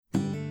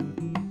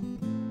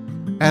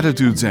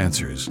Attitudes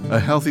Answers, a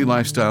healthy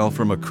lifestyle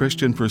from a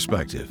Christian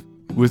perspective,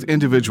 with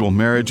individual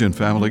marriage and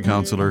family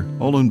counselor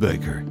Olin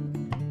Baker.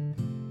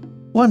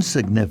 One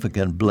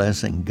significant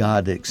blessing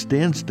God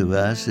extends to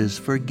us is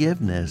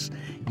forgiveness,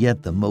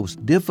 yet the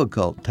most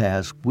difficult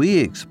task we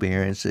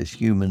experience as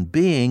human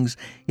beings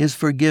is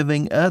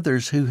forgiving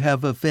others who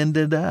have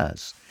offended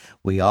us.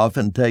 We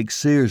often take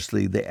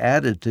seriously the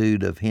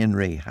attitude of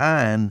Henry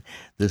Heine,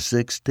 the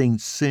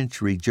 16th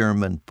century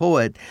German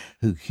poet,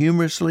 who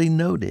humorously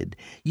noted,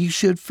 "You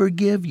should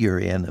forgive your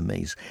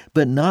enemies,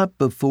 but not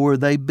before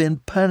they've been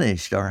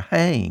punished or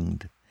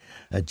hanged."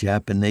 A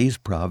Japanese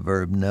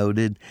proverb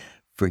noted,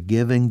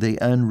 "Forgiving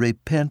the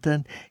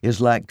unrepentant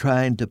is like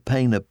trying to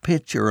paint a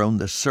picture on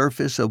the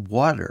surface of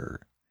water."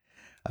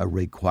 A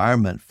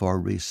requirement for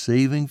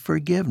receiving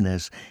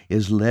forgiveness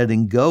is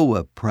letting go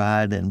of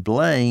pride and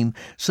blame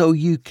so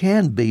you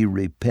can be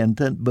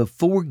repentant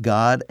before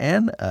God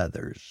and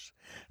others.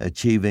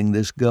 Achieving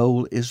this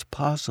goal is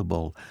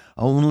possible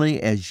only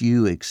as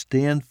you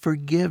extend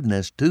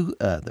forgiveness to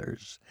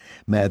others.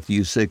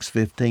 Matthew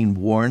 6:15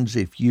 warns,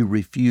 if you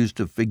refuse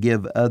to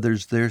forgive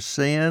others their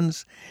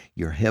sins,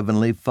 your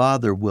heavenly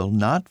Father will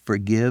not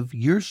forgive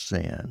your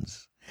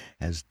sins.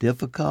 As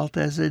difficult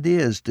as it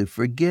is to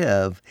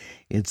forgive,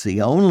 it's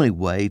the only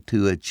way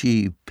to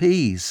achieve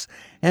peace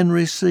and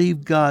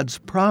receive God's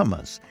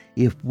promise.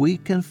 If we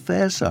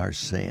confess our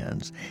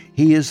sins,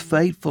 He is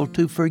faithful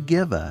to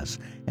forgive us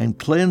and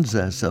cleanse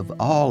us of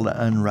all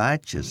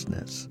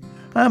unrighteousness.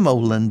 I'm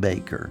Olin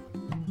Baker.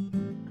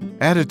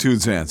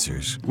 Attitudes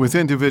Answers, with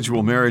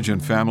individual marriage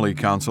and family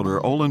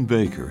counselor Olin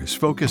Baker, is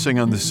focusing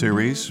on the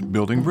series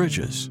Building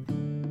Bridges.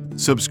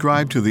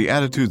 Subscribe to the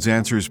Attitudes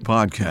Answers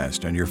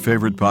podcast on your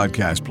favorite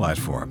podcast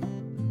platform.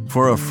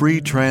 For a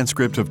free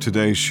transcript of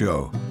today's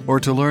show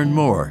or to learn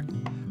more,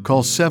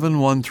 call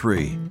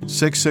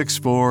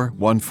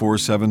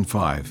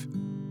 713-664-1475.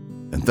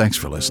 And thanks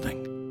for listening.